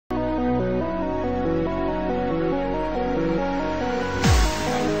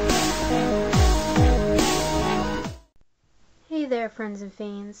friends and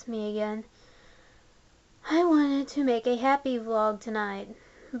fiends, me again. I wanted to make a happy vlog tonight,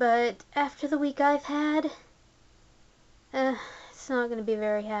 but after the week I've had, it's not going to be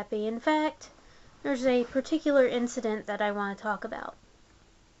very happy. In fact, there's a particular incident that I want to talk about.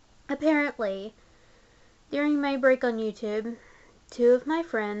 Apparently, during my break on YouTube, 2 of my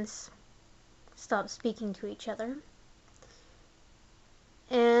friends stopped speaking to each other.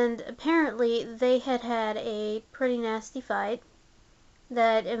 And apparently they had had a pretty nasty fight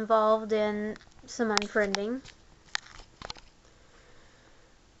that involved in some unfriending.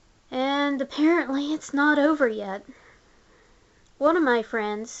 And apparently it's not over yet. One of my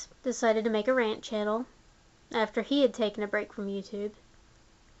friends decided to make a rant channel after he had taken a break from YouTube.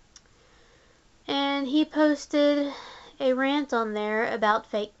 And he posted a rant on there about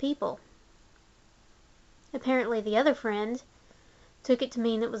fake people. Apparently the other friend took it to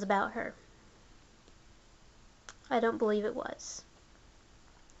mean it was about her. I don't believe it was.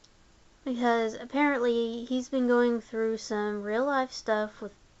 Because apparently he's been going through some real life stuff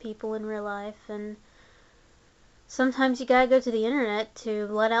with people in real life, and sometimes you gotta go to the internet to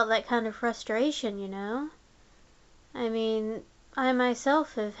let out that kind of frustration, you know? I mean, I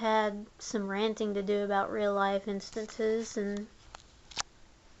myself have had some ranting to do about real life instances, and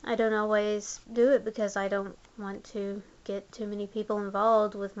I don't always do it because I don't want to get too many people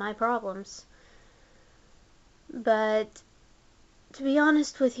involved with my problems. But to be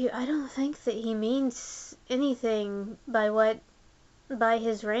honest with you, I don't think that he means anything by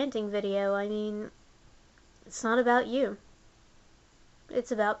his ranting video. I mean, it's not about you.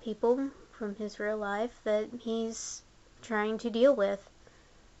 It's about people from his real life that he's trying to deal with.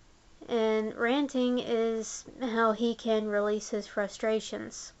 And ranting is how he can release his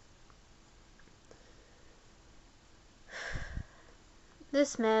frustrations.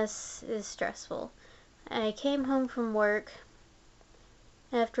 This mess is stressful. I came home from work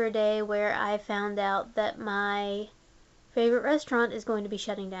after a day where I found out that my favorite restaurant is going to be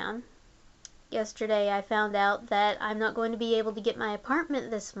shutting down. Yesterday I found out that I'm not going to be able to get my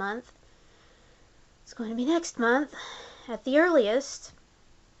apartment this month. It's going to be next month at the earliest.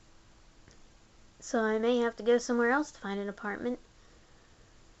 So I may have to go somewhere else to find an apartment.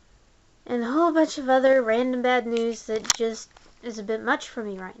 And a whole bunch of other random bad news that just is a bit much for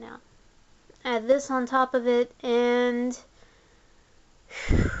me right now. Add this on top of it, and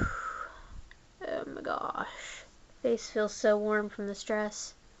oh my gosh, face feels so warm from the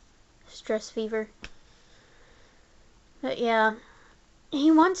stress fever. But yeah,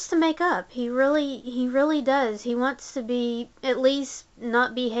 he wants to make up. He really does. He wants to be, at least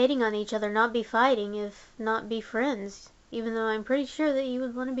not be hating on each other, not be fighting, if not be friends, even though I'm pretty sure that he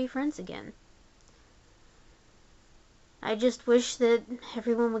would want to be friends again. I just wish that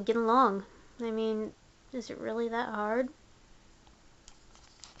everyone would get along. I mean, is it really that hard?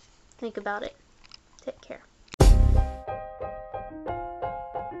 Think about it. Take care.